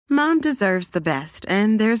Mom deserves the best,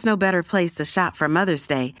 and there's no better place to shop for Mother's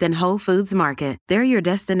Day than Whole Foods Market. They're your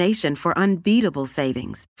destination for unbeatable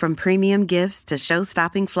savings, from premium gifts to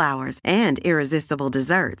show-stopping flowers and irresistible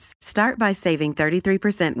desserts. Start by saving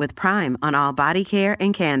 33% with Prime on all body care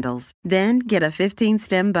and candles. Then get a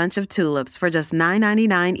 15-stem bunch of tulips for just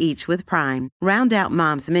 $9.99 each with Prime. Round out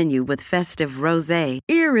Mom's menu with festive rosé,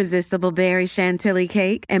 irresistible berry chantilly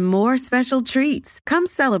cake, and more special treats. Come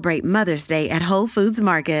celebrate Mother's Day at Whole Foods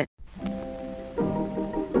Market.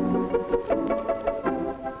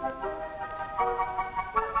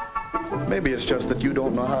 Maybe it's just that you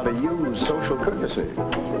don't know how to use social courtesy.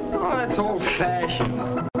 Oh, that's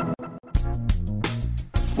old-fashioned.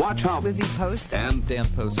 Watch how Lizzie Post and Dan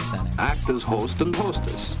Post-Senning act as host and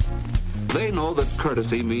hostess. They know that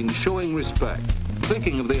courtesy means showing respect,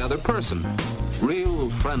 thinking of the other person, real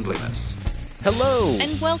friendliness. Hello!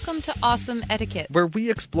 And welcome to Awesome Etiquette, where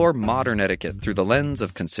we explore modern etiquette through the lens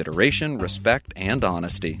of consideration, respect, and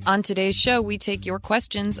honesty. On today's show, we take your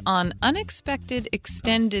questions on unexpected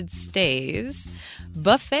extended stays,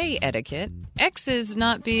 buffet etiquette, exes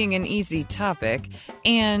not being an easy topic,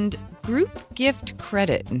 and group gift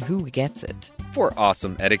credit and who gets it. For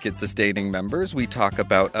Awesome Etiquette sustaining members, we talk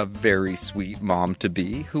about a very sweet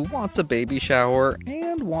mom-to-be who wants a baby shower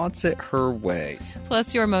and wants it her way.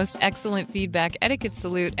 Plus your most excellent feedback etiquette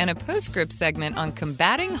salute and a postscript segment on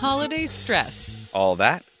combating holiday stress. All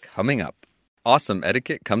that coming up. Awesome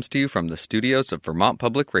Etiquette comes to you from the studios of Vermont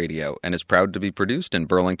Public Radio and is proud to be produced in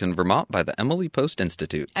Burlington, Vermont by the Emily Post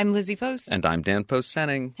Institute. I'm Lizzie Post. And I'm Dan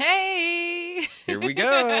Post-Senning. Hey! Here we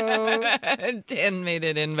go. Dan made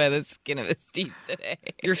it in by the skin of his teeth today.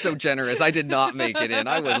 You're so generous. I did not make it in.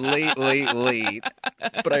 I was late.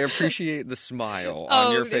 But I appreciate the smile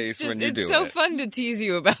on your face when you do it. It's so fun to tease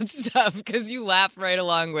you about stuff because you laugh right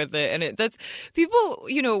along with it. And that's people,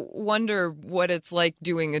 wonder what it's like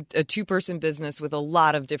doing a two-person business with a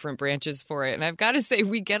lot of different branches for it. And I've got to say,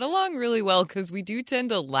 we get along really well because we do tend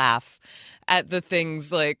to laugh at the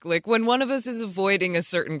things like when one of us is avoiding a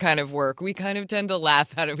certain kind of work, we kind of tend to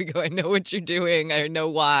laugh at it. We go, I know what you're doing. I know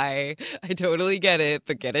why. I totally get it,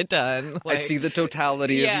 but get it done. I see the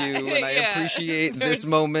totality of you, and I appreciate this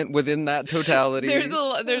moment within that totality. There's a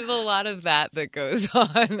lot of that goes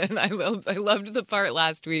on, and I loved the part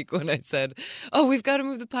last week when I said, oh, we've got to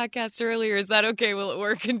move the podcast earlier. Is that okay? Will it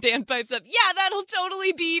work? And Dan pipes up, yeah, that'll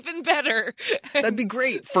totally be even better. That'd be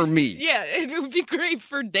great for me. Yeah, it would be great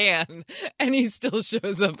for Dan. And he still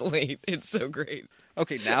shows up late. It's so great.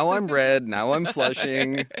 Okay, now I'm red. Now I'm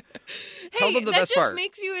flushing. Tell them the best part. That just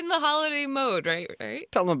makes you in the holiday mode,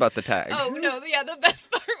 right? Tell them about the tag. Oh, no. Yeah, the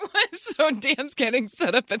best part was, so Dan's getting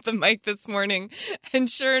set up at the mic this morning, and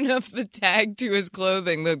sure enough, the tag to his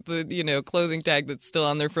clothing, the clothing tag that's still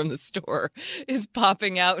on there from the store, is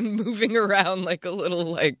popping out and moving around like a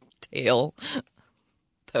little, tail.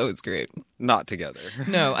 That was great. Not together.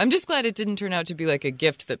 No, I'm just glad it didn't turn out to be like a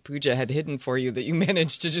gift that Pooja had hidden for you that you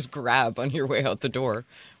managed to just grab on your way out the door.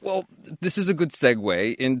 Well, this is a good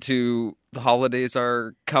segue into the holidays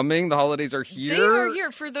are coming. The holidays are here. They are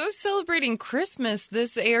here. For those celebrating Christmas,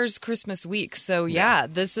 this airs Christmas week. So yeah,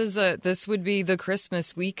 this would be the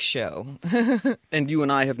Christmas week show. And you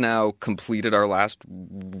and I have now completed our last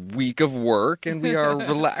week of work and we are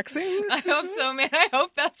relaxing. I hope so, man. I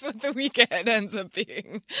hope that's what the weekend ends up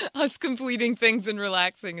being. Us completing things and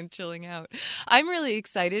relaxing and chilling out. I'm really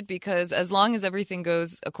excited because as long as everything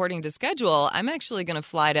goes according to schedule, I'm actually going to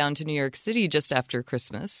fly down to New York City just after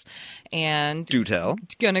Christmas. And do tell.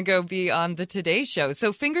 Gonna go be on the Today Show.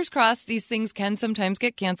 So fingers crossed, these things can sometimes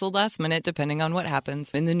get canceled last minute depending on what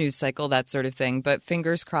happens in the news cycle, that sort of thing. But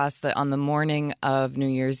fingers crossed that on the morning of New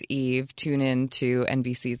Year's Eve, tune in to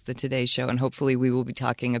NBC's The Today Show, and hopefully we will be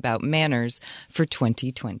talking about manners for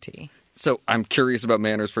 2020. So I'm curious about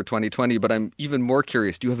manners for 2020, but I'm even more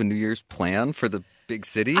curious. Do you have a New Year's plan for the big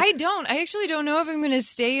city? I don't. I actually don't know if I'm going to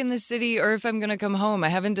stay in the city or if I'm going to come home. I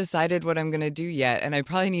haven't decided what I'm going to do yet, and I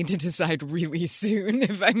probably need to decide really soon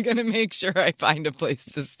if I'm going to make sure I find a place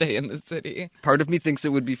to stay in the city. Part of me thinks it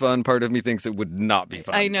would be fun. Part of me thinks it would not be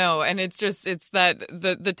fun. I know, and it's that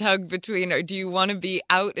the tug between, do you want to be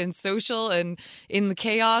out and social and in the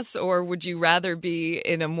chaos, or would you rather be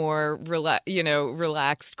in a more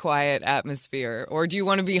relaxed, quiet atmosphere, or do you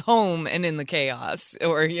want to be home and in the chaos,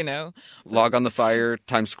 or log on the fire entire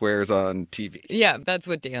Times Square's on TV. Yeah, that's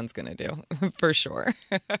what Dan's going to do, for sure.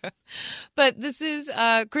 But this is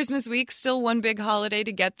Christmas week, still one big holiday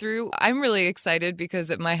to get through. I'm really excited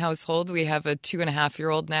because at my household, we have a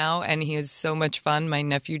 2.5-year-old now, and he is so much fun. My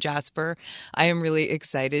nephew, Jasper, I am really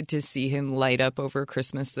excited to see him light up over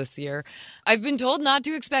Christmas this year. I've been told not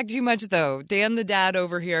to expect too much, though. Dan, the dad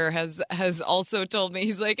over here, has also told me,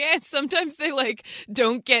 he's like, sometimes they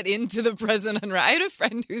don't get into the present unwrap. I had a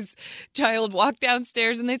friend whose child walked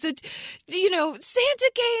downstairs and they said, Santa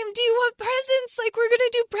came. Do you want presents? We're going to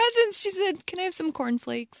do presents. She said, can I have some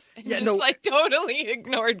cornflakes? And totally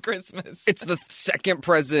ignored Christmas. It's the second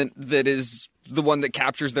present that is the one that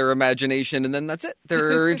captures their imagination, and then that's it.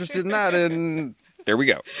 They're interested in that, and there we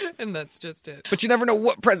go. And that's just it. But you never know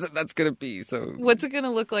what present that's going to be. So what's it going to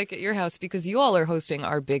look like at your house? Because you all are hosting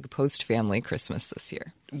our big post-family Christmas this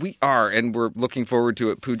year. We are, and we're looking forward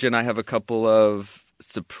to it. Pooja and I have a couple of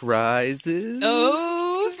surprises.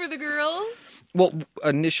 Oh, for the girls? Well,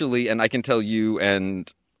 initially, and I can tell you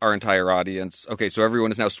and our entire audience, okay, so everyone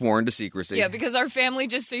is now sworn to secrecy. Yeah, because our family,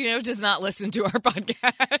 just so you know, does not listen to our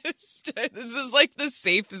podcast. This is the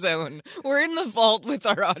safe zone. We're in the vault with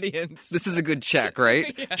our audience. This is a good check,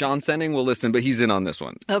 right? Yeah. John Senning will listen, but he's in on this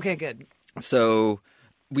one. Okay, good. So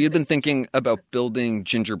we had been thinking about building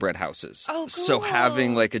gingerbread houses. Oh, cool. So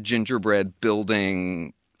having a gingerbread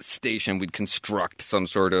building station, we'd construct some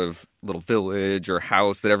sort of little village or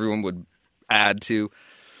house that everyone would add to.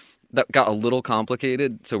 That got a little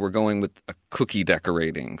complicated, so we're going with a cookie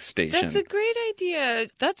decorating station. That's a great idea.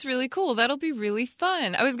 That's really cool. That'll be really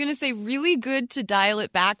fun. I was going to say really good to dial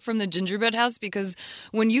it back from the gingerbread house, because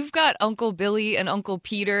when you've got Uncle Billy and Uncle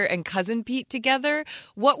Peter and Cousin Pete together,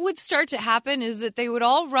 what would start to happen is that they would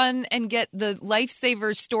all run and get the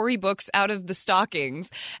Lifesaver storybooks out of the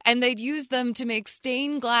stockings, and they'd use them to make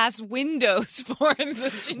stained glass windows for the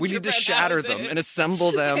gingerbread We need to shatter houses. them and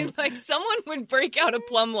assemble them. And, someone would break out a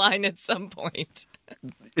plumb line at some point.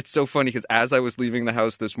 It's so funny because as I was leaving the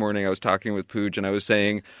house this morning, I was talking with Pooj and I was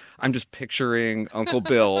saying, I'm just picturing Uncle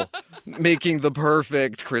Bill making the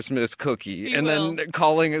perfect Christmas cookie then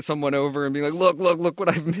calling someone over and being like, look what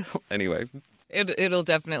I've made. Anyway. It'll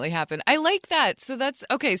definitely happen. I like that. So that's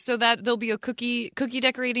okay. So that there'll be a cookie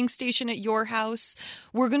decorating station at your house.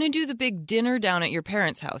 We're going to do the big dinner down at your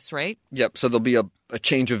parents' house, right? Yep. So there'll be a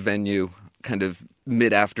change of venue kind of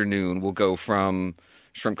mid-afternoon. We'll go from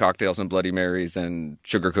shrimp cocktails and Bloody Marys and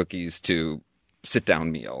sugar cookies to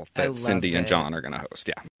sit-down meal that Cindy and John are going to host.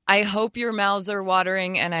 Yeah. I hope your mouths are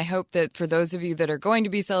watering, and I hope that for those of you that are going to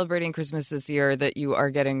be celebrating Christmas this year, that you are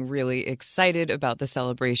getting really excited about the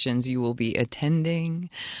celebrations you will be attending.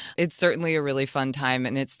 It's certainly a really fun time,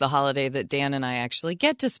 and it's the holiday that Dan and I actually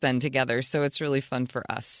get to spend together, so it's really fun for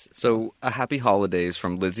us. So a happy holidays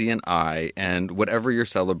from Lizzie and I, and whatever you're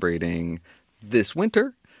celebrating this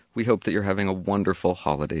winter, we hope that you're having a wonderful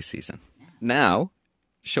holiday season. Now,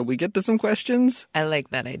 shall we get to some questions? I like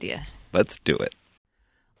that idea. Let's do it.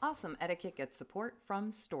 Awesome Etiquette gets support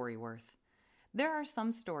from Storyworth. There are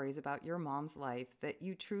some stories about your mom's life that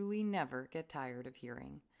you truly never get tired of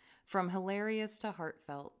hearing. From hilarious to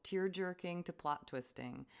heartfelt, tear-jerking to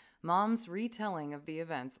plot-twisting, Mom's retelling of the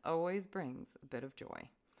events always brings a bit of joy.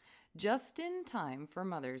 Just in time for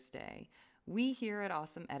Mother's Day, we here at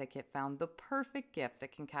Awesome Etiquette found the perfect gift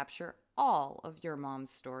that can capture all of your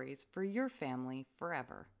mom's stories for your family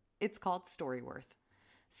forever. It's called Storyworth.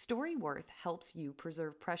 Storyworth helps you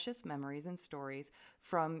preserve precious memories and stories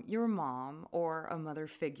from your mom or a mother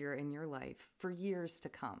figure in your life for years to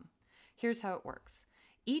come. Here's how it works.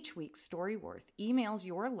 Each week, Storyworth emails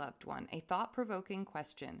your loved one a thought-provoking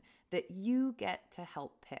question that you get to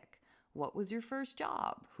help pick. What was your first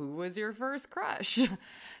job? Who was your first crush?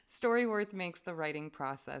 Storyworth makes the writing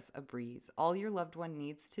process a breeze. All your loved one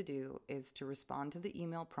needs to do is to respond to the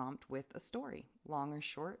email prompt with a story. Long or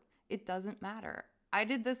short, it doesn't matter. I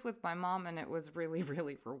did this with my mom, and it was really,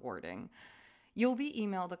 really rewarding. You'll be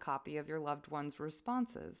emailed a copy of your loved one's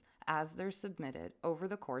responses as they're submitted over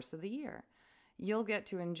the course of the year. You'll get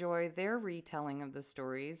to enjoy their retelling of the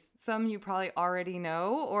stories, some you probably already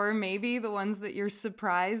know, or maybe the ones that you're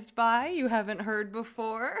surprised by you haven't heard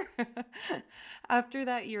before. After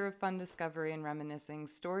that year of fun discovery and reminiscing,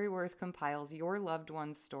 Storyworth compiles your loved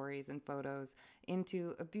one's stories and photos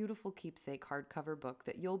into a beautiful keepsake hardcover book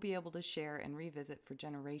that you'll be able to share and revisit for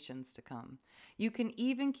generations to come. You can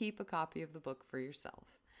even keep a copy of the book for yourself.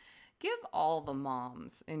 Give all the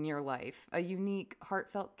moms in your life a unique,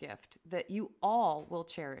 heartfelt gift that you all will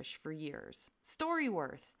cherish for years.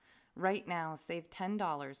 Storyworth. Right now, save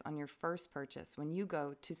 $10 on your first purchase when you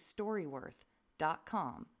go to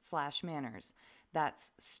storyworth.com/manners.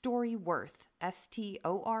 That's Storyworth,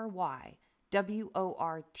 STORYWORTH.com/manners.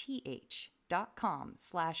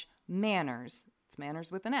 WORTH.com/manners, it's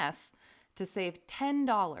manners with an S, to save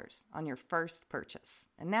 $10 on your first purchase.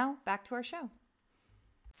 And now, back to our show.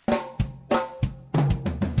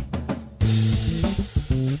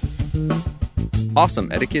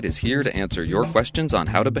 Awesome Etiquette is here to answer your questions on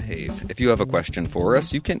how to behave. If you have a question for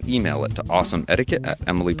us, you can email it to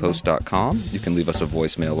awesomeetiquette@emilypost.com. You can leave us a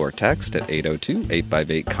voicemail or text at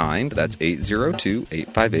 802-858-KIND. That's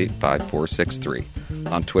 802-858-5463.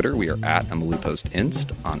 On Twitter, we are at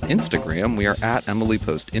EmilyPostInst. On Instagram, we are at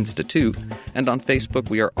EmilyPostInstitute. And on Facebook,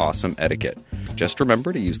 we are Awesome Etiquette. Just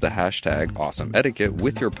remember to use the hashtag Awesome Etiquette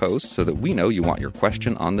with your post so that we know you want your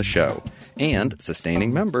question on the show. And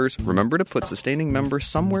Sustaining Members, remember to put Sustaining Members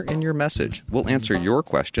somewhere in your message. We'll answer your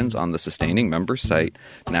questions on the Sustaining Members site,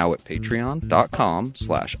 now at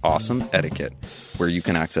patreon.com/Awesome Etiquette, where you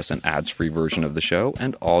can access an ads-free version of the show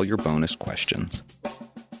and all your bonus questions.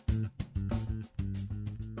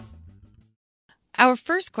 Our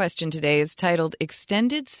first question today is titled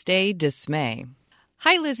Extended Stay Dismay.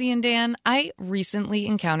 Hi, Lizzie and Dan. I recently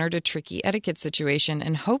encountered a tricky etiquette situation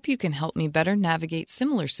and hope you can help me better navigate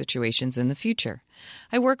similar situations in the future.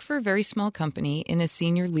 I work for a very small company in a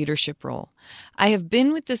senior leadership role. I have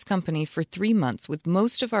been with this company for 3 months, with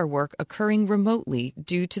most of our work occurring remotely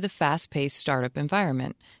due to the fast-paced startup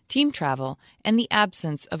environment, team travel, and the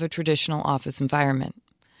absence of a traditional office environment.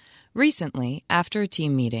 Recently, after a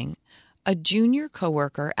team meeting, a junior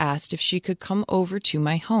coworker asked if she could come over to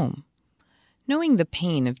my home. Knowing the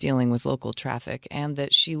pain of dealing with local traffic and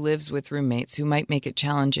that she lives with roommates who might make it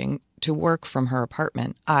challenging to work from her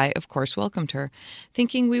apartment, I, of course, welcomed her,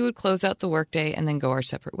 thinking we would close out the workday and then go our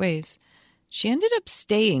separate ways. She ended up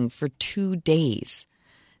staying for 2 days.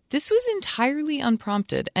 This was entirely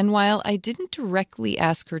unprompted, and while I didn't directly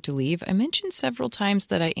ask her to leave, I mentioned several times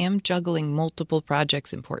that I am juggling multiple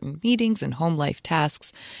projects, important meetings, and home life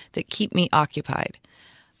tasks that keep me occupied.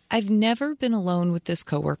 I've never been alone with this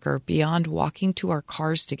coworker beyond walking to our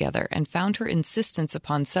cars together and found her insistence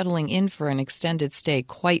upon settling in for an extended stay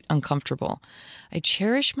quite uncomfortable. I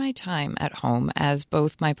cherish my time at home as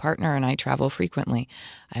both my partner and I travel frequently.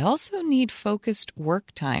 I also need focused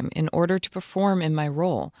work time in order to perform in my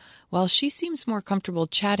role, while she seems more comfortable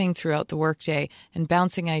chatting throughout the workday and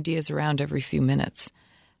bouncing ideas around every few minutes.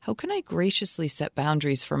 How can I graciously set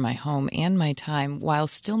boundaries for my home and my time while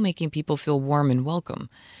still making people feel warm and welcome?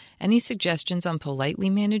 Any suggestions on politely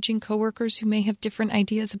managing coworkers who may have different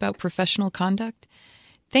ideas about professional conduct?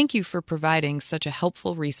 Thank you for providing such a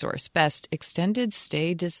helpful resource. Best, Extended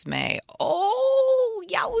Stay Dismay. Oh,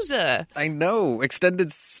 yowza. I know.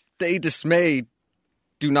 Extended Stay Dismay.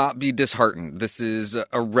 Do not be disheartened. This is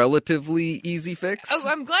a relatively easy fix. Oh,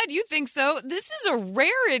 I'm glad you think so. This is a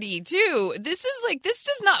rarity, too. This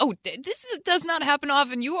does not happen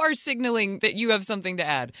often. You are signaling that you have something to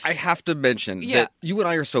add. I have to mention that you and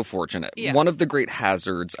I are so fortunate. Yeah. One of the great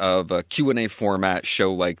hazards of a Q&A format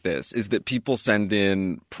show like this is that people send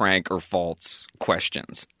in prank or false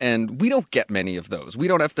questions. And we don't get many of those. We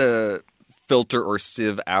don't have to filter or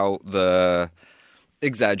sieve out the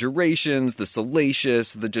exaggerations, the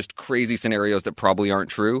salacious, the just crazy scenarios that probably aren't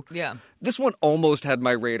true. Yeah. This one almost had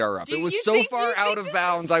my radar up. It was so far out of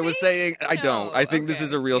bounds. I was saying, I don't. I think this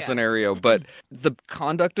is a real scenario. But the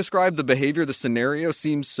conduct described, the behavior, the scenario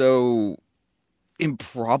seems so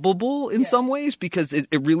improbable in some ways because it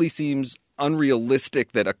really seems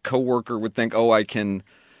unrealistic that a coworker would think, oh, I can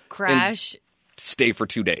crash. Stay for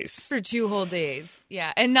 2 days. For 2 whole days.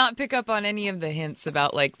 Yeah. And not pick up on any of the hints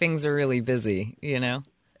about like things are really busy, you know?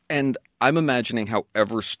 And I'm imagining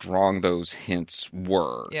however strong those hints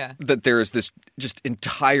were, that there is this just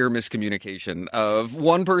entire miscommunication of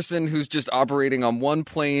one person who's just operating on one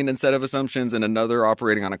plane and set of assumptions and another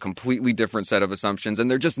operating on a completely different set of assumptions,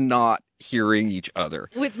 and they're just not hearing each other.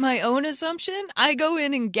 With my own assumption, I go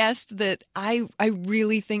in and guess that I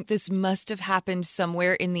really think this must have happened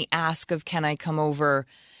somewhere in the ask of, can I come over?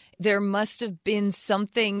 There must have been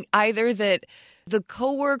something either that the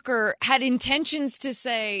coworker had intentions to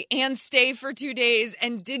say and stay for 2 days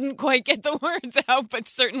and didn't quite get the words out, but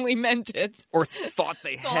certainly meant it. Or thought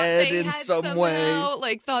they had in some way.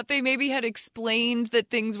 Like thought they maybe had explained that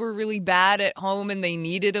things were really bad at home and they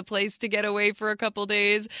needed a place to get away for a couple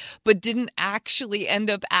days, but didn't actually end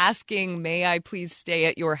up asking, may I please stay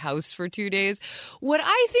at your house for 2 days? What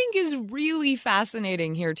I think is really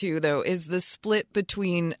fascinating here too, though, is the split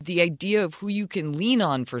between the idea of who you can lean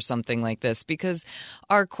on for something like this, because because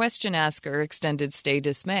our question asker, Extended Stay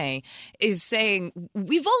Dismay, is saying,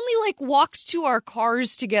 we've only walked to our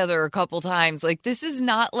cars together a couple times. This is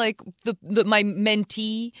not my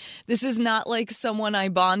mentee. This is not someone I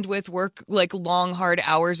bond with, work long, hard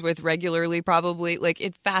hours with regularly, probably.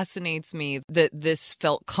 It fascinates me that this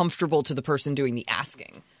felt comfortable to the person doing the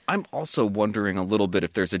asking. I'm also wondering a little bit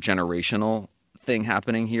if there's a generational thing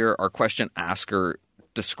happening here. Our question asker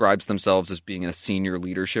describes themselves as being in a senior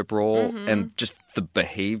leadership role, and just the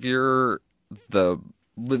behavior, the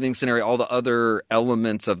living scenario, all the other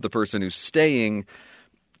elements of the person who's staying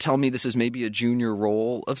tell me this is maybe a junior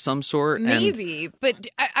role of some sort. Maybe, but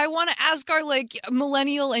I want to ask our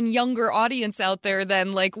millennial and younger audience out there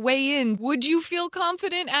then, weigh in. Would you feel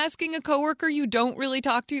confident asking a coworker you don't really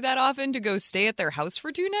talk to that often to go stay at their house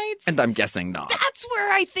for 2 nights? And I'm guessing not. That's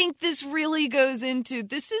where I think this really goes into,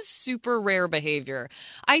 this is super rare behavior.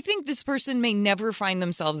 I think this person may never find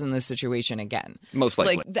themselves in this situation again. Most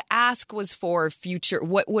likely. The ask was for future,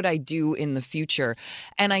 what would I do in the future?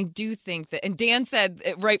 And I do think that, and Dan said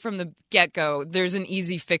right from the get-go, there's an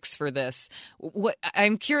easy fix for this.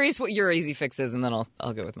 I'm curious what your easy fix is, and then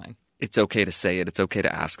I'll go with mine. It's okay to say it. It's okay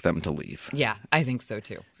to ask them to leave. Yeah, I think so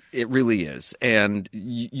too. It really is. And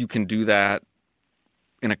you can do that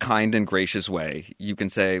in a kind and gracious way. You can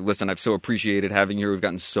say, listen, I've so appreciated having you here. We've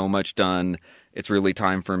gotten so much done. It's really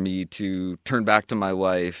time for me to turn back to my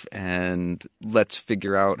life, and let's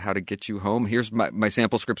figure out how to get you home. Here's my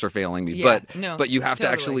sample scripts are failing me, but you have to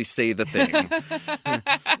actually say the thing.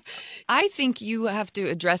 I think you have to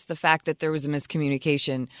address the fact that there was a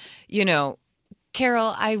miscommunication.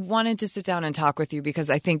 Carol, I wanted to sit down and talk with you because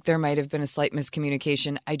I think there might have been a slight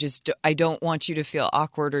miscommunication. I don't want you to feel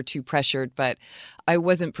awkward or too pressured, but I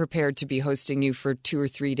wasn't prepared to be hosting you for 2 or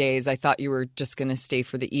 3 days. I thought you were just going to stay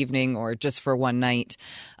for the evening or just for one night.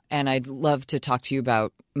 And I'd love to talk to you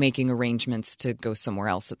about making arrangements to go somewhere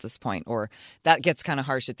else at this point. Or that gets kind of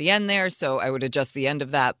harsh at the end there, so I would adjust the end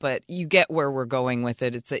of that. But you get where we're going with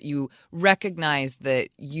it. It's that you recognize that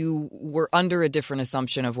you were under a different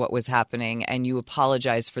assumption of what was happening, and you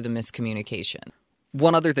apologize for the miscommunication.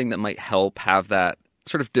 One other thing that might help have that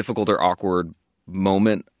sort of difficult or awkward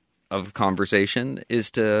moment of conversation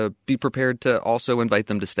is to be prepared to also invite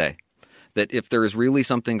them to stay. That if there is really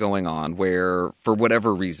something going on where, for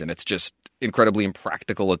whatever reason, it's just incredibly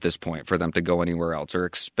impractical at this point for them to go anywhere else, or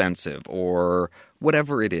expensive, or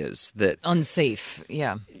whatever it is, that unsafe,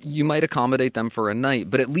 yeah, you might accommodate them for a night,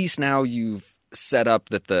 but at least now you've set up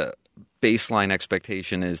that the baseline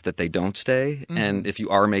expectation is that they don't stay. Mm-hmm. And if you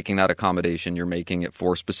are making that accommodation, you're making it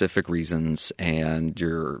for specific reasons, and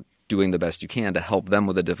you're doing the best you can to help them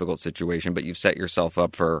with a difficult situation, but you've set yourself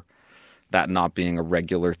up for that not being a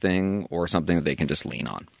regular thing or something that they can just lean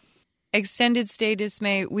on. Extended Stay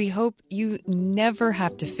Dismay, we hope you never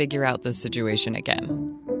have to figure out this situation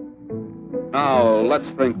again. Now,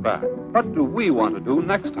 let's think back. What do we want to do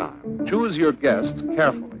next time? Choose your guests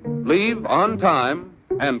carefully. Leave on time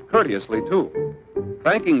and courteously, too.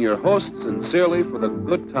 Thanking your host sincerely for the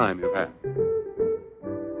good time you've had.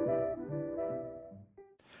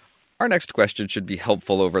 Our next question should be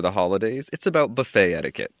helpful over the holidays. It's about buffet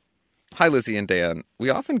etiquette. Hi, Lizzie and Dan. We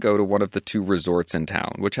often go to one of the 2 resorts in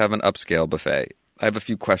town, which have an upscale buffet. I have a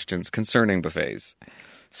few questions concerning buffets.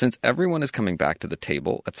 Since everyone is coming back to the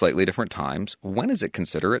table at slightly different times, when is it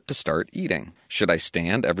considerate to start eating? Should I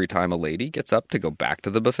stand every time a lady gets up to go back to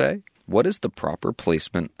the buffet? What is the proper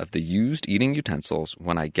placement of the used eating utensils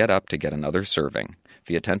when I get up to get another serving?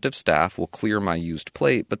 The attentive staff will clear my used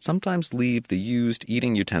plate, but sometimes leave the used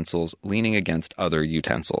eating utensils leaning against other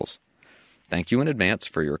utensils. Thank you in advance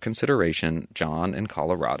for your consideration, John in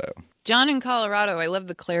Colorado. John in Colorado, I love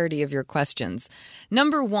the clarity of your questions.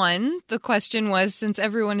 Number 1, the question was, since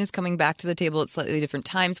everyone is coming back to the table at slightly different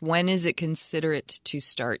times, when is it considerate to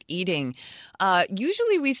start eating?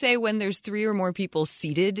 Usually we say when there's 3 or more people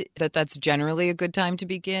seated, that's generally a good time to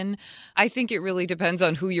begin. I think it really depends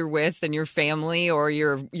on who you're with and your family or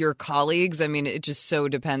your colleagues. I mean, it just so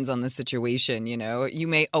depends on the situation, You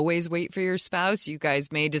may always wait for your spouse. You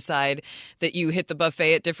guys may decide that you hit the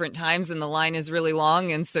buffet at different times and the line is really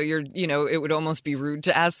long, and so it would almost be rude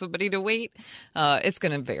to ask somebody to wait. It's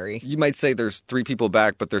going to vary. You might say there's 3 people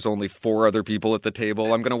back, but there's only 4 other people at the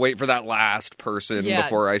table. I'm going to wait for that last person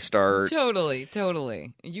before I start. Totally.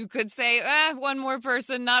 You could say, one more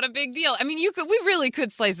person, not a big deal. I mean, we really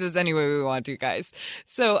could slice this any way we want to, guys.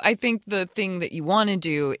 So I think the thing that you want to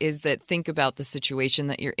do is that think about the situation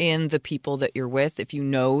that you're in, the people that you're with. If you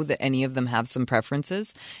know that any of them have some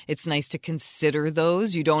preferences, it's nice to consider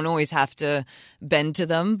those. You don't always have to bend to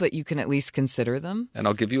them, but you you can at least consider them. And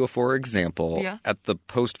I'll give you a for example. Yeah. At the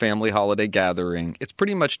post-family holiday gathering, it's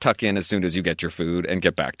pretty much tuck in as soon as you get your food and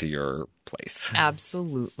get back to your place.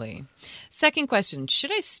 Absolutely. Second question,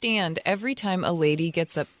 should I stand every time a lady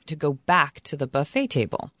gets up to go back to the buffet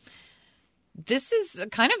table? This is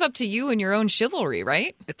kind of up to you and your own chivalry,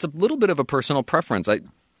 right? It's a little bit of a personal preference.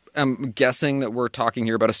 I'm guessing that we're talking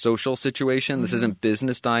here about a social situation. This isn't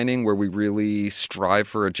business dining where we really strive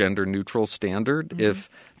for a gender-neutral standard. If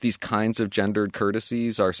these kinds of gendered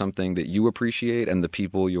courtesies are something that you appreciate and the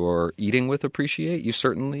people you're eating with appreciate, you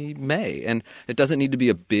certainly may. And it doesn't need to be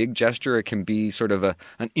a big gesture. It can be sort of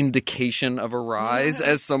an indication of a rise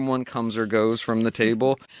as someone comes or goes from the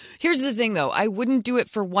table. Here's the thing, though. I wouldn't do it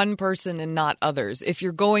for one person and not others. If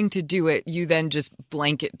you're going to do it, you then just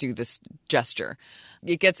blanket do this gesture.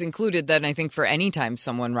 It gets included then, I think, for any time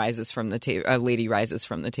someone rises from the table, a lady rises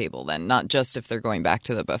from the table then, not just if they're going back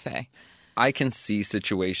to the buffet. I can see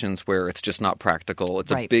situations where it's just not practical.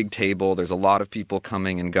 It's Right. a big table. There's a lot of people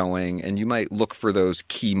coming and going, and you might look for those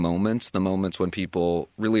key moments, the moments when people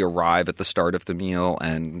really arrive at the start of the meal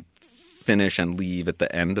and finish and leave at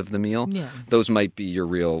the end of the meal. Yeah. Those might be your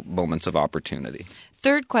real moments of opportunity.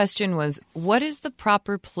 Third question was, what is the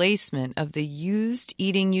proper placement of the used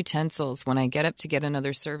eating utensils when I get up to get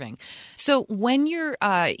another serving? So when you're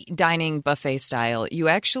dining buffet style, you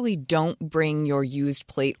actually don't bring your used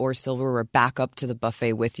plate or silverware back up to the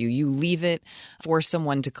buffet with you. You leave it for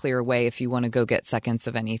someone to clear away if you want to go get seconds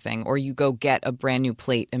of anything, or you go get a brand new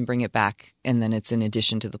plate and bring it back, and then it's in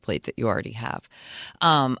addition to the plate that you already have.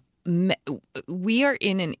 We are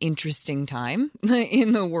in an interesting time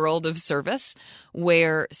in the world of service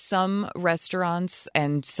where some restaurants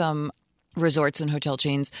and some resorts and hotel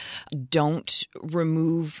chains don't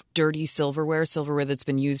remove dirty silverware that's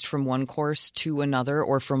been used from one course to another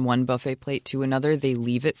or from one buffet plate to another. They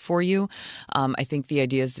leave it for you. I think the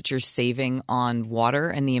idea is that you're saving on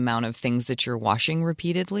water and the amount of things that you're washing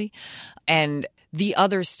repeatedly. And the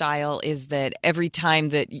other style is that every time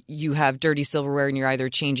that you have dirty silverware and you're either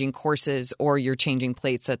changing courses or you're changing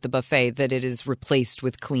plates at the buffet, that it is replaced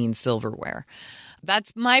with clean silverware.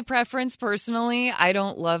 That's my preference personally. I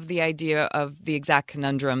don't love the idea of the exact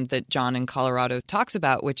conundrum that John in Colorado talks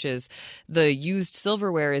about, which is the used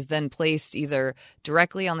silverware is then placed either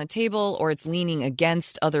directly on the table or it's leaning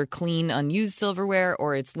against other clean, unused silverware,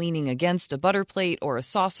 or it's leaning against a butter plate or a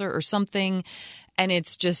saucer or something. And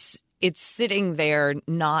it's sitting there,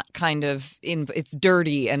 not kind of it's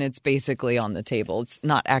dirty and it's basically on the table. It's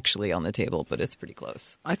not actually on the table, but it's pretty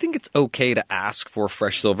close. I think it's okay to ask for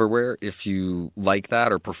fresh silverware if you like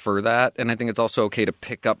that or prefer that. And I think it's also okay to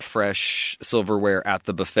pick up fresh silverware at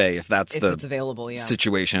the buffet if it's available, yeah.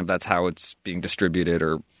 Situation, if that's how it's being distributed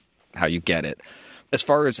or how you get it. As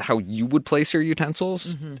far as how you would place your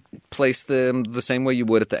utensils, place them the same way you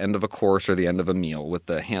would at the end of a course or the end of a meal, with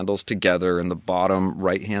the handles together in the bottom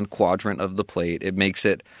right-hand quadrant of the plate. It makes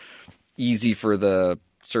it easy for the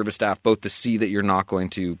service staff both to see that you're not going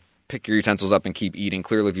to pick your utensils up and keep eating.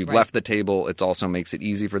 Clearly, if you've left the table, it also makes it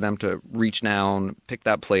easy for them to reach down, pick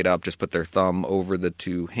that plate up, just put their thumb over the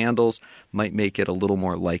two handles. Might make it a little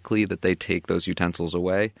more likely that they take those utensils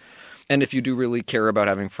away. And if you do really care about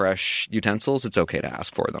having fresh utensils, it's okay to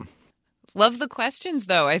ask for them. Love the questions,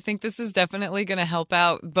 though. I think this is definitely going to help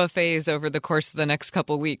out buffets over the course of the next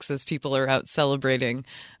couple weeks as people are out celebrating,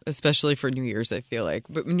 especially for New Year's, I feel like.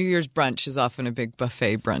 But New Year's brunch is often a big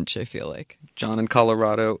buffet brunch, I feel like. John in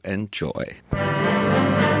Colorado, enjoy.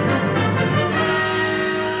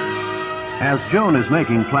 As Joan is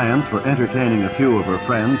making plans for entertaining a few of her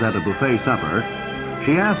friends at a buffet supper,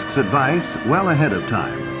 she asks advice well ahead of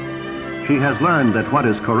time. She has learned that what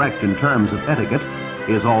is correct in terms of etiquette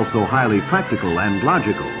is also highly practical and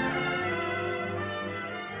logical.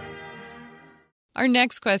 Our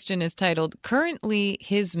next question is titled, Currently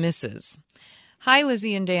His Missus. Hi,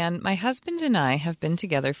 Lizzie and Dan. My husband and I have been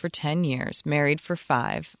together for 10 years, married for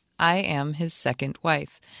 5. I am his second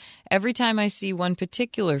wife. Every time I see one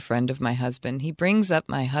particular friend of my husband, he brings up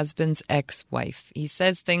my husband's ex-wife. He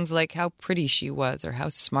says things like how pretty she was or how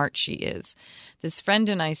smart she is. This friend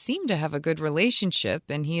and I seem to have a good relationship,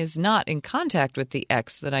 and he is not in contact with the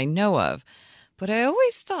ex that I know of. But I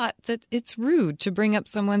always thought that it's rude to bring up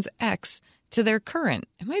someone's ex to their current.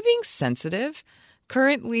 Am I being sensitive?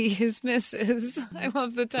 Currently his missus. I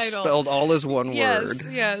love the title. Spelled all as one word.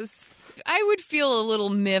 Yes. I would feel a little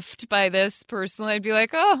miffed by this personally. I'd be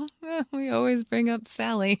like, we always bring up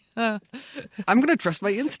Sally. I'm going to trust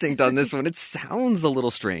my instinct on this one. It sounds a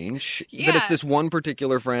little strange that it's this one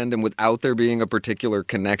particular friend, and without there being a particular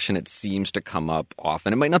connection, it seems to come up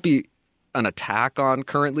often. It might not be an attack on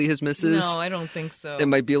currently his missus. No, I don't think so. It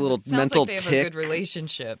might be a little Sounds mental like they have tick. a good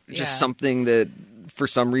relationship. Just something that, for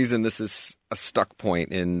some reason, this is a stuck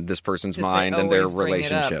point in this person's mind and their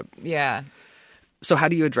relationship. Yeah. So how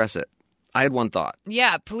do you address it? I had one thought.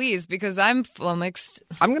 Yeah, please, because I'm flummoxed.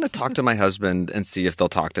 I'm going to talk to my husband and see if they'll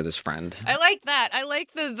talk to this friend. I like that. I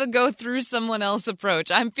like the go through someone else approach.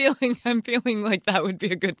 I'm feeling like that would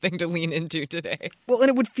be a good thing to lean into today. Well, and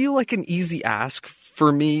it would feel like an easy ask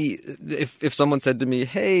for me if someone said to me,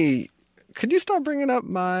 hey, could you stop bringing up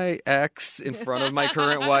my ex in front of my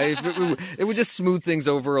current wife? It would just smooth things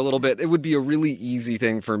over a little bit. It would be a really easy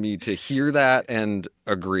thing for me to hear that and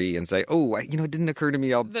agree and say, oh, it didn't occur to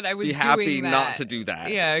me. I'll that I was be happy doing that. Not to do that.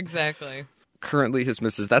 Yeah, exactly. Currently, his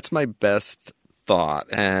missus, that's my best thought.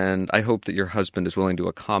 And I hope that your husband is willing to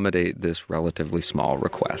accommodate this relatively small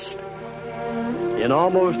request. In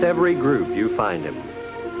almost every group, you find him,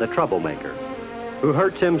 the troublemaker, who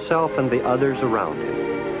hurts himself and the others around him.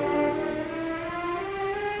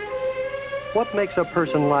 What makes a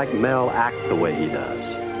person like Mel act the way he does?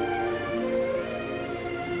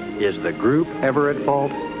 Is the group ever at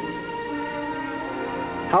fault?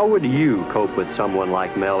 How would you cope with someone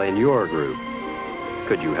like Mel in your group?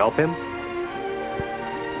 Could you help him?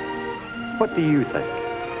 What do you think?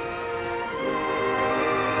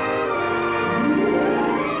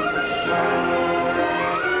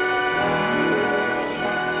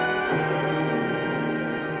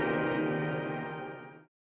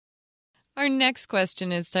 Our next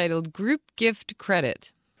question is titled Group Gift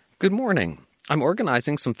Credit. Good morning. I'm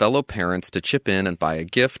organizing some fellow parents to chip in and buy a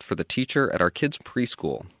gift for the teacher at our kids'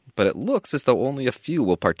 preschool, but it looks as though only a few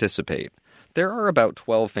will participate. There are about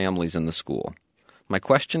 12 families in the school. My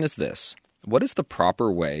question is this: what is the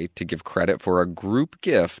proper way to give credit for a group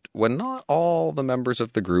gift when not all the members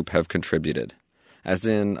of the group have contributed? As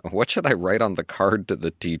in, what should I write on the card to the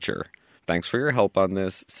teacher? Thanks for your help on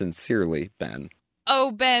this. Sincerely, Ben.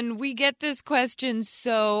 Oh, Ben, we get this question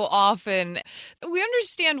so often. We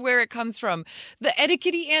understand where it comes from. The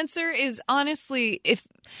etiquette answer is honestly, if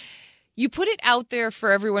you put it out there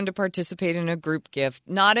for everyone to participate in a group gift,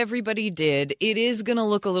 not everybody did. It is going to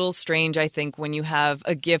look a little strange, I think, when you have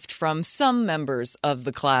a gift from some members of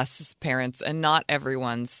the class parents and not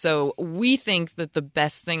everyone's. So we think that the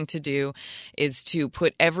best thing to do is to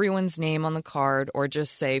put everyone's name on the card or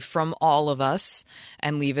just say from all of us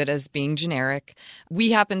and leave it as being generic.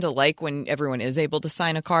 We happen to like when everyone is able to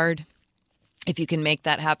sign a card. If you can make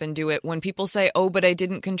that happen, do it. When people say, oh, but I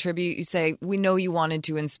didn't contribute, you say, we know you wanted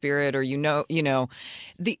to in spirit, or you know.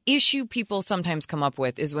 The issue people sometimes come up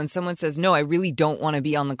with is when someone says, no, I really don't want to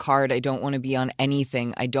be on the card. I don't want to be on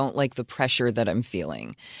anything. I don't like the pressure that I'm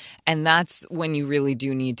feeling. And that's when you really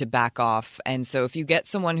do need to back off. And so if you get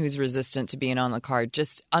someone who's resistant to being on the card,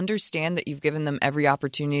 just understand that you've given them every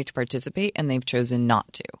opportunity to participate and they've chosen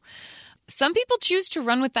not to. Some people choose to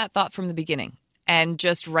run with that thought from the beginning and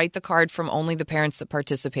just write the card from only the parents that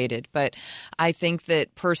participated. But I think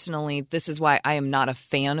that personally, this is why I am not a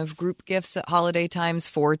fan of group gifts at holiday times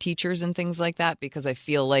for teachers and things like that, because I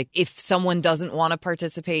feel like if someone doesn't want to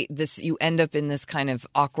participate, you end up in this kind of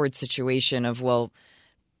awkward situation of, well,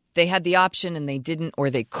 they had the option and they didn't, or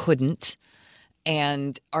they couldn't.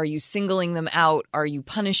 And are you singling them out? Are you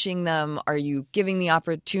punishing them? Are you giving the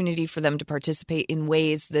opportunity for them to participate in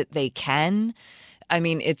ways that they can? I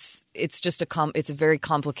mean, it's just it's a very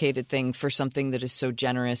complicated thing for something that is so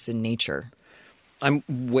generous in nature. I'm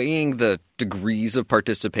weighing the degrees of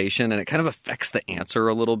participation, and it kind of affects the answer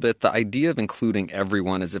a little bit. The idea of including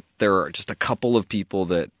everyone is if there are just a couple of people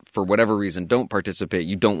that, for whatever reason, don't participate,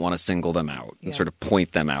 you don't want to single them out and sort of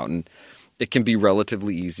point them out. And it can be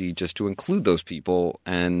relatively easy just to include those people,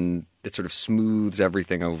 and it sort of smooths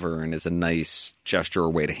everything over and is a nice gesture or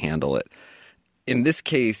way to handle it. In this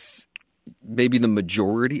case, maybe the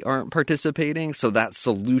majority aren't participating, so that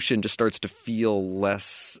solution just starts to feel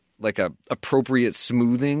less like a appropriate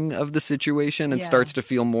smoothing of the situation and starts to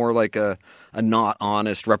feel more like a not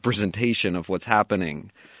honest representation of what's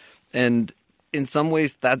happening. And in some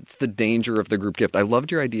ways, that's the danger of the group gift. I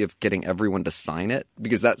loved your idea of getting everyone to sign it,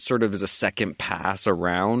 because that sort of is a second pass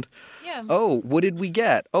around. Yeah. Oh, what did we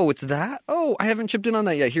get? Oh, it's that? Oh, I haven't chipped in on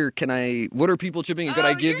that yet. Here, what are people chipping in? Could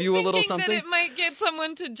I give you a little something? That it might get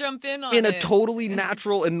someone to jump in on in a totally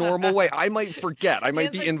natural and normal way. I might forget. I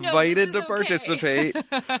might be invited to participate,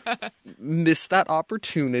 miss that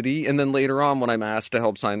opportunity, and then later on when I'm asked to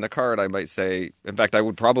help sign the card, I might say, in fact, I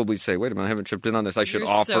would probably say, wait a minute, I haven't chipped in on this. I should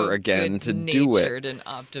offer again to do it. Good-natured and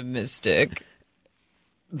optimistic.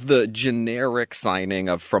 The generic signing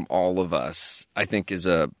of from all of us, I think, is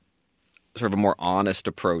a sort of a more honest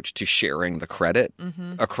approach to sharing the credit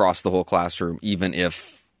across the whole classroom, even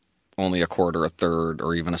if only a quarter, a third,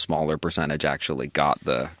 or even a smaller percentage actually got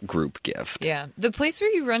the group gift. Yeah. The place where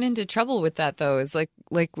you run into trouble with that, though, is like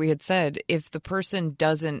we had said, if the person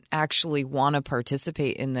doesn't actually want to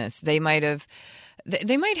participate in this, they might have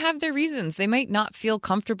their reasons. They might not feel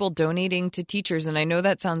comfortable donating to teachers. And I know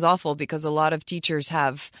that sounds awful because a lot of teachers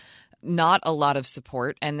have not a lot of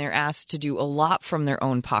support and they're asked to do a lot from their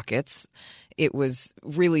own pockets. It was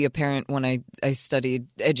really apparent when I studied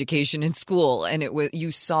education in school, and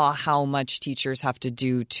you saw how much teachers have to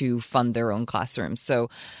do to fund their own classrooms. So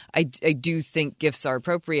I do think gifts are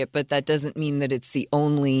appropriate, but that doesn't mean that it's the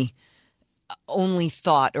only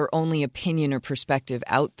thought or only opinion or perspective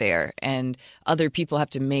out there, and other people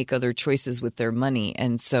have to make other choices with their money.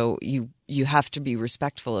 And so you have to be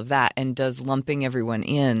respectful of that. And does lumping everyone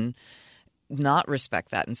in not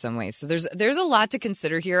respect that in some ways? So there's a lot to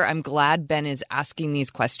consider here. I'm glad Ben is asking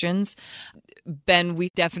these questions. Ben, we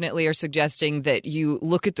definitely are suggesting that you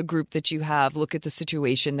look at the group that you have, look at the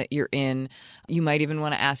situation that you're in. You might even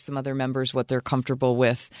want to ask some other members what they're comfortable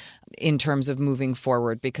with in terms of moving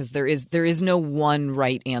forward, because there is no one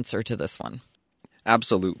right answer to this one.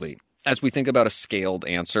 Absolutely. As we think about a scaled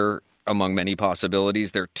answer among many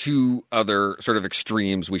possibilities, there are two other sort of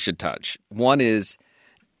extremes we should touch. One is,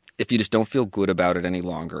 if you just don't feel good about it any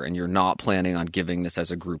longer and you're not planning on giving this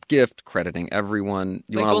as a group gift, crediting everyone.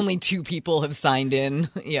 Only 2 people have signed in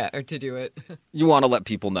or to do it. You want to let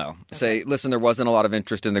people know. Okay. Say, listen, there wasn't a lot of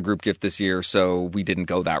interest in the group gift this year, so we didn't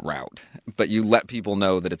go that route. But you let people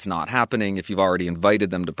know that it's not happening if you've already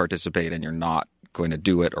invited them to participate and you're not going to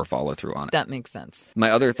do it or follow through on it. That makes sense.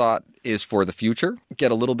 My other thought is for the future,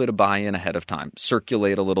 get a little bit of buy-in ahead of time.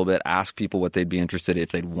 Circulate a little bit. Ask people what they'd be interested in if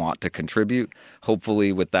they'd want to contribute.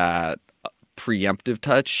 Hopefully with that preemptive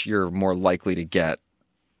touch, you're more likely to get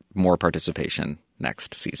more participation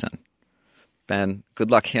next season. Ben,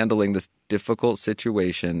 good luck handling this difficult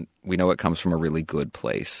situation. We know it comes from a really good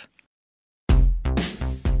place.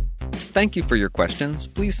 Thank you for your questions.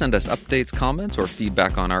 Please send us updates, comments, or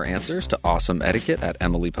feedback on our answers to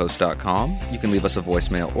awesomeetiquette@emilypost.com. You can leave us a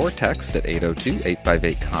voicemail or text at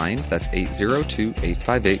 802-858-KIND. That's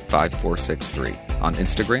 802-858-5463. On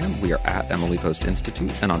Instagram, we are at Emily Post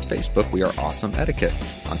Institute, and on Facebook, we are Awesome Etiquette.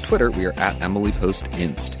 On Twitter, we are at Emily Post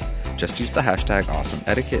Inst. Just use the hashtag Awesome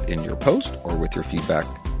Etiquette in your post or with your feedback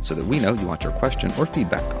so that we know you want your question or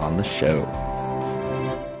feedback on the show.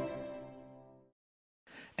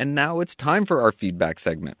 And now it's time for our feedback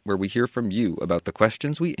segment, where we hear from you about the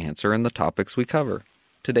questions we answer and the topics we cover.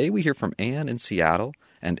 Today we hear from Anne in Seattle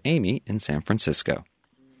and Amy in San Francisco.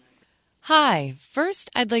 Hi. First,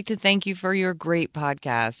 I'd like to thank you for your great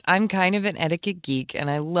podcast. I'm kind of an etiquette geek, and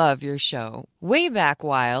I love your show. Way back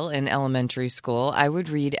while in elementary school, I would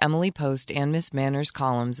read Emily Post and Miss Manners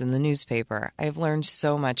columns in the newspaper. I have learned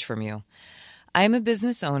so much from you. I am a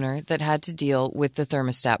business owner that had to deal with the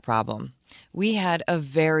thermostat problem. We had a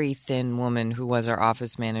very thin woman who was our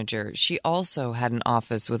office manager. She also had an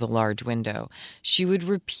office with a large window. She would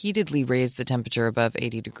repeatedly raise the temperature above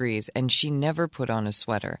 80 degrees, and she never put on a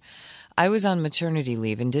sweater. I was on maternity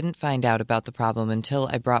leave and didn't find out about the problem until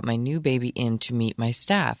I brought my new baby in to meet my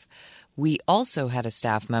staff. We also had a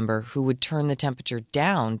staff member who would turn the temperature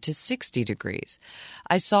down to 60 degrees.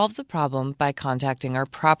 I solved the problem by contacting our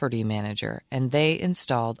property manager, and they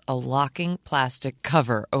installed a locking plastic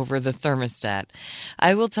cover over the thermostat.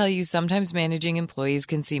 I will tell you, sometimes managing employees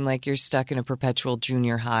can seem like you're stuck in a perpetual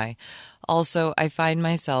junior high. Also, I find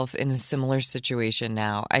myself in a similar situation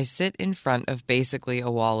now. I sit in front of basically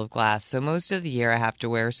a wall of glass, so most of the year I have to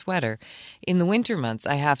wear a sweater. In the winter months,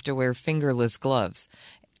 I have to wear fingerless gloves.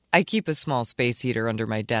 I keep a small space heater under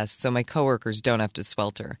my desk so my coworkers don't have to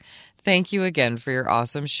swelter. Thank you again for your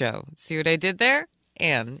awesome show. See what I did there?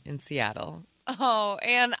 Anne in Seattle. Oh,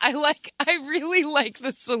 Anne, I really like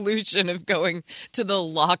the solution of going to the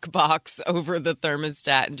lock box over the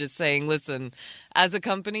thermostat and just saying, listen, as a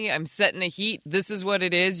company, I'm setting a heat. This is what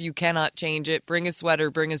it is. You cannot change it. Bring a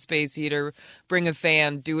sweater, bring a space heater, bring a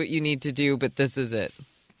fan, do what you need to do, but this is it.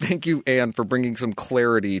 Thank you, Anne, for bringing some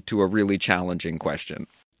clarity to a really challenging question.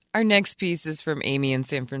 Our next piece is from Amy in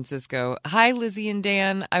San Francisco. Hi, Lizzie and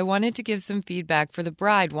Dan. I wanted to give some feedback for the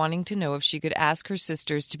bride wanting to know if she could ask her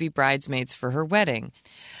sisters to be bridesmaids for her wedding.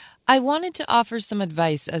 I wanted to offer some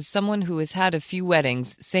advice as someone who has had a few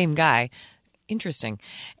weddings, same guy, interesting,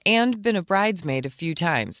 and been a bridesmaid a few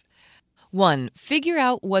times. 1, figure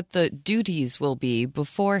out what the duties will be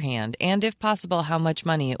beforehand and, if possible, how much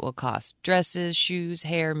money it will cost. Dresses, shoes,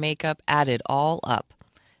 hair, makeup, add it all up.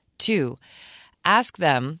 2, Ask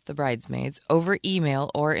them, the bridesmaids, over email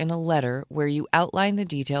or in a letter where you outline the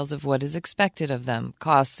details of what is expected of them,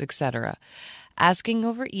 costs, etc. Asking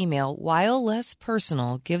over email, while less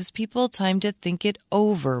personal, gives people time to think it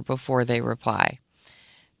over before they reply.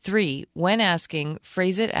 3. When asking,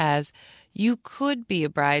 phrase it as, you could be a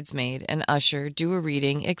bridesmaid, an usher, do a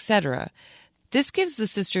reading, etc. This gives the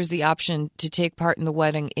sisters the option to take part in the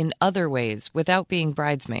wedding in other ways without being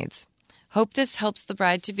bridesmaids. Hope this helps the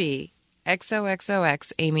bride-to-be.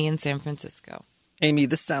 XOXOX, Amy in San Francisco. Amy,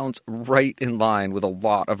 this sounds right in line with a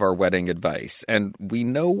lot of our wedding advice, and we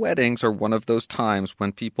know weddings are one of those times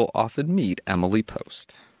when people often meet Emily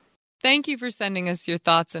Post. Thank you for sending us your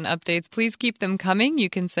thoughts and updates. Please keep them coming. You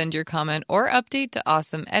can send your comment or update to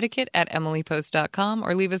awesomeetiquette@emilypost.com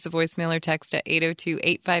or leave us a voicemail or text at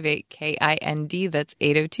 802-858-KIND. That's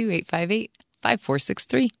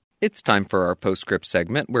 802-858-5463. It's time for our postscript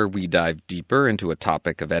segment where we dive deeper into a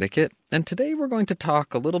topic of etiquette. And today we're going to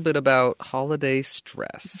talk a little bit about holiday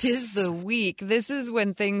stress. 'Tis the week. This is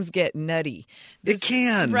when things get nutty. It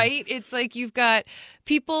can. Right? It's like you've got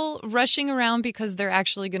people rushing around because they're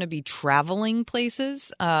actually going to be traveling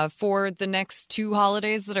places for the next 2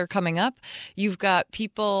 holidays that are coming up. You've got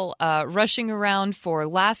people rushing around for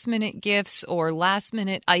last-minute gifts or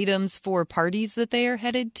last-minute items for parties that they are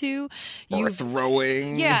headed to. Or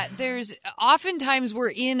throwing. Yeah, there's oftentimes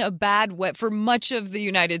we're in a bad wet for much of the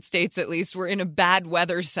United States. At least we're in a bad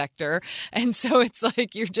weather sector. And so it's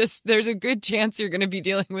like there's a good chance you're going to be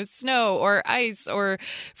dealing with snow or ice or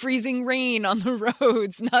freezing rain on the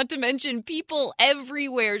roads, not to mention people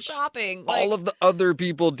everywhere shopping. All of the other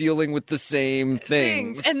people dealing with the same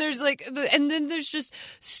things. And there's and then there's just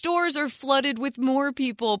stores are flooded with more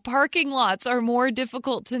people. Parking lots are more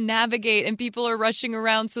difficult to navigate and people are rushing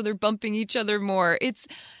around so they're bumping each other more. It's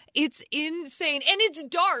insane. And it's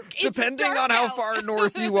dark. Depending dark on how out. far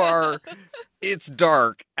north you are, it's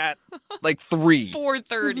dark at like 3.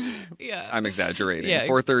 4:30. Yeah. I'm exaggerating. Yeah.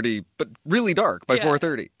 4:30, but really dark by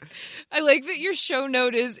 4:30. I like that your show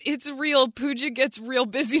note is, it's real. Pooja gets real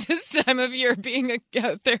busy this time of year being a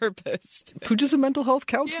therapist. Pooja's a mental health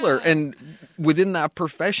counselor. Yeah. And within that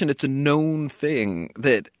profession, it's a known thing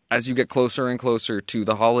that as you get closer and closer to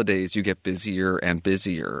the holidays, you get busier and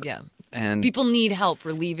busier. Yeah. And people need help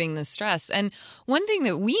relieving the stress. And one thing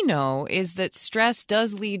that we know is that stress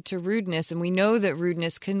does lead to rudeness, and we know that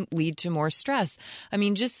rudeness can lead to more stress. I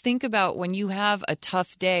mean, just think about when you have a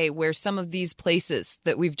tough day where some of these places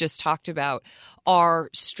that we've just talked about are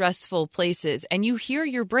stressful places, and you hear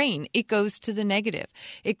your brain, it goes to the negative.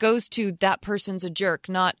 It goes to that person's a jerk,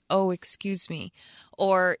 not, oh, excuse me.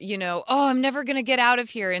 Or, oh, I'm never going to get out of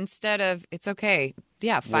here, instead of, it's okay.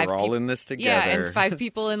 Yeah, 5 we're all in this together. Yeah, and 5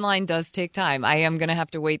 people in line does take time. I am going to have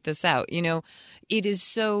to wait this out. It is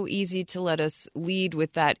so easy to let us lead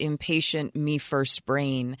with that impatient me first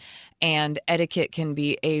brain. And etiquette can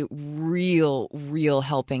be a real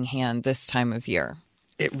helping hand this time of year.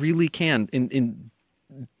 It really can in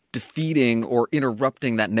defeating or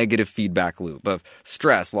interrupting that negative feedback loop of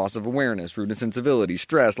stress, loss of awareness, rudeness, incivility,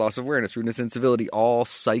 stress, loss of awareness, rudeness, incivility, all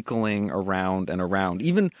cycling around and around,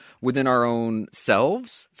 even within our own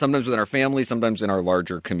selves, sometimes within our family, sometimes in our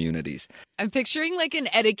larger communities. I'm picturing like an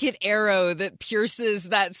etiquette arrow that pierces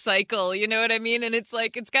that cycle. You know what I mean? And it's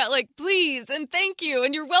like, it's got like, please and thank you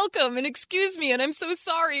and you're welcome and excuse me and I'm so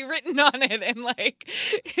sorry written on it. And like,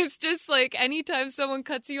 it's just like anytime someone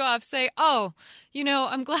cuts you off, say, oh,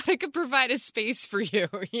 I'm glad I could provide a space for you,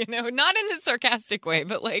 not in a sarcastic way,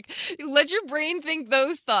 but like let your brain think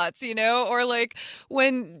those thoughts, or like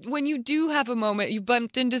when you do have a moment, you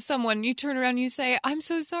bumped into someone, you turn around and you say, I'm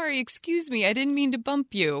so sorry, excuse me, I didn't mean to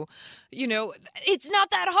bump you. It's not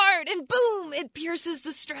that hard. And boom, it pierces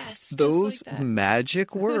the stress. Those like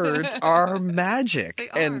magic words are magic. They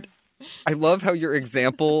are. And I love how your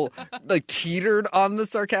example like teetered on the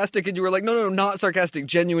sarcastic and you were like, no, not sarcastic,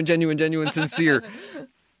 genuine, sincere.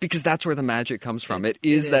 Because that's where the magic comes from. It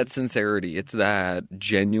is that sincerity. It's that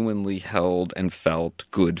genuinely held and felt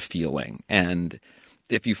good feeling. And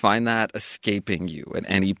if you find that escaping you at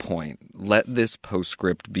any point, let this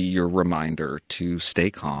postscript be your reminder to stay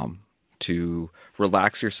calm, to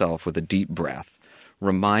relax yourself with a deep breath.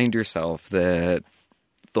 Remind yourself that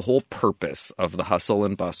the whole purpose of the hustle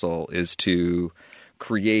and bustle is to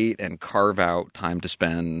create and carve out time to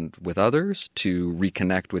spend with others, to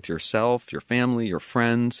reconnect with yourself, your family, your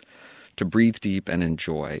friends, to breathe deep and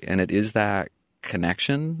enjoy. And it is that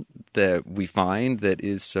connection that we find that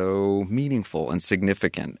is so meaningful and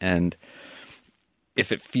significant. And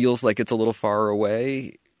if it feels like it's a little far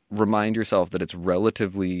away, remind yourself that it's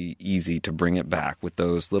relatively easy to bring it back with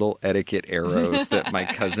those little etiquette arrows that my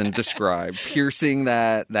cousin described, piercing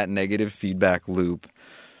that negative feedback loop.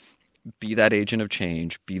 Be that agent of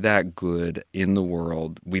change. Be that good in the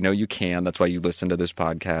world. We know you can. That's why you listen to this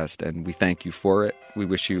podcast, and we thank you for it. We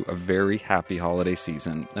wish you a very happy holiday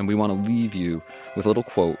season, and we want to leave you with a little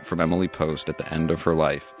quote from Emily Post at the end of her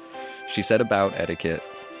life. She said about etiquette,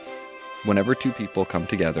 "Whenever two people come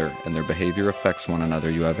together and their behavior affects one another,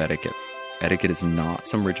 you have etiquette. Etiquette is not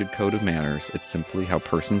some rigid code of manners. It's simply how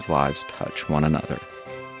persons' lives touch one another."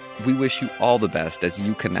 We wish you all the best as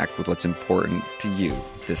you connect with what's important to you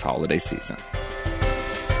this holiday season.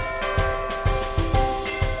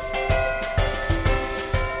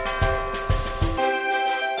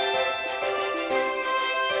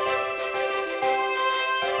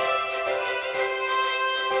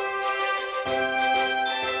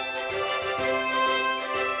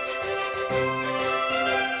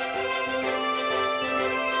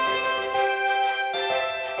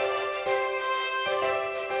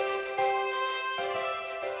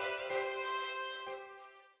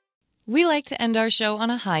 We like to end our show on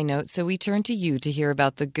a high note, so we turn to you to hear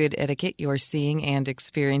about the good etiquette you're seeing and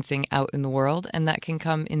experiencing out in the world, and that can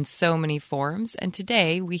come in so many forms. And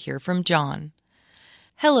today we hear from John.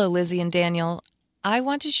 Hello, Lizzie and Daniel. I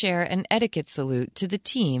want to share an etiquette salute to the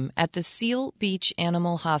team at the Seal Beach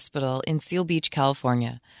Animal Hospital in Seal Beach,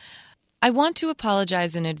 California. I want to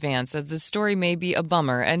apologize in advance as the story may be a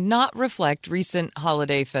bummer and not reflect recent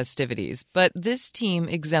holiday festivities, but this team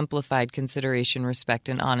exemplified consideration, respect,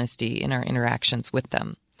 and honesty in our interactions with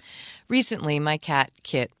them. Recently, my cat,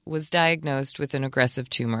 Kit, was diagnosed with an aggressive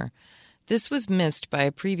tumor. This was missed by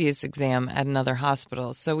a previous exam at another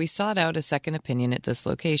hospital, so we sought out a second opinion at this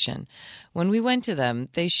location. When we went to them,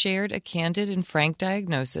 they shared a candid and frank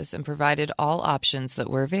diagnosis and provided all options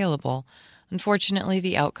that were available. Unfortunately,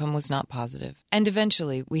 the outcome was not positive, and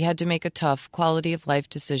eventually we had to make a tough quality-of-life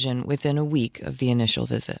decision within a week of the initial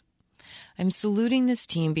visit. I'm saluting this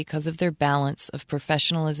team because of their balance of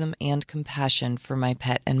professionalism and compassion for my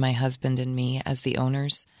pet and my husband and me as the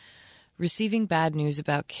owners. Receiving bad news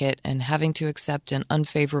about Kit and having to accept an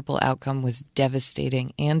unfavorable outcome was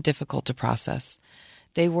devastating and difficult to process.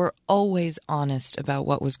 They were always honest about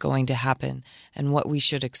what was going to happen and what we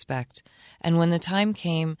should expect. And when the time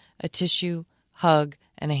came, a tissue, hug,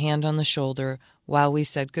 and a hand on the shoulder while we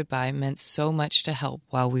said goodbye meant so much to help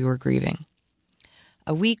while we were grieving.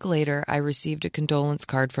 A week later, I received a condolence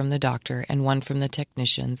card from the doctor and one from the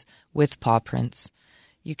technicians with paw prints.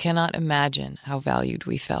 You cannot imagine how valued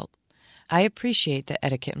we felt. I appreciate that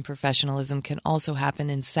etiquette and professionalism can also happen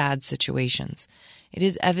in sad situations. It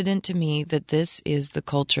is evident to me that this is the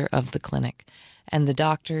culture of the clinic, and the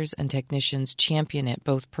doctors and technicians champion it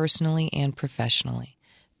both personally and professionally.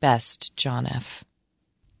 Best, John F.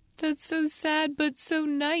 That's so sad, but so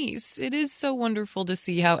nice. It is so wonderful to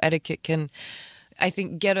see how etiquette can, I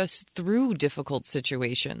think, get us through difficult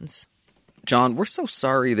situations. John, we're so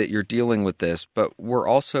sorry that you're dealing with this, but we're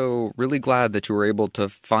also really glad that you were able to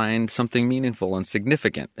find something meaningful and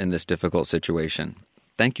significant in this difficult situation.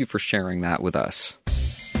 Thank you for sharing that with us.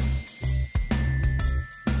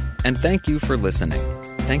 And thank you for listening.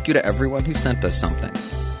 Thank you to everyone who sent us something.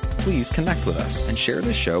 Please connect with us and share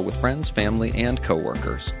this show with friends, family, and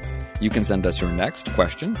coworkers. You can send us your next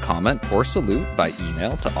question, comment, or salute by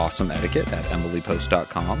email to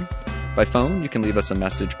awesomeetiquette@emilypost.com. By phone, you can leave us a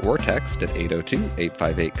message or text at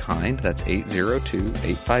 802-858-KIND. That's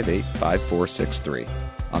 802-858-5463.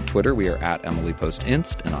 On Twitter, we are at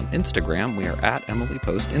EmilyPostInst, and on Instagram, we are at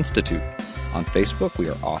EmilyPostInstitute. On Facebook, we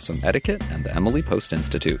are Awesome Etiquette and the Emily Post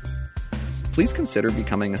Institute. Please consider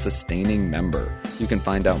becoming a sustaining member. You can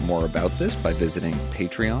find out more about this by visiting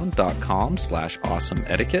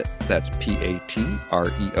patreon.com/awesomeetiquette. That's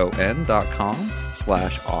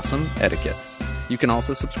patreon.com/awesomeetiquette. You can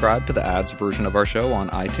also subscribe to the ads version of our show on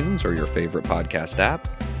iTunes or your favorite podcast app.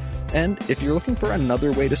 And if you're looking for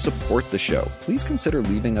another way to support the show, please consider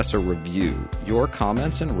leaving us a review. Your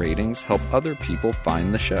comments and ratings help other people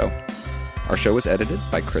find the show. Our show is edited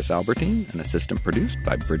by Chris Albertine and assistant produced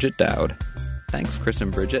by Bridget Dowd. Thanks, Chris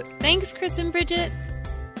and Bridget. Thanks, Chris and Bridget.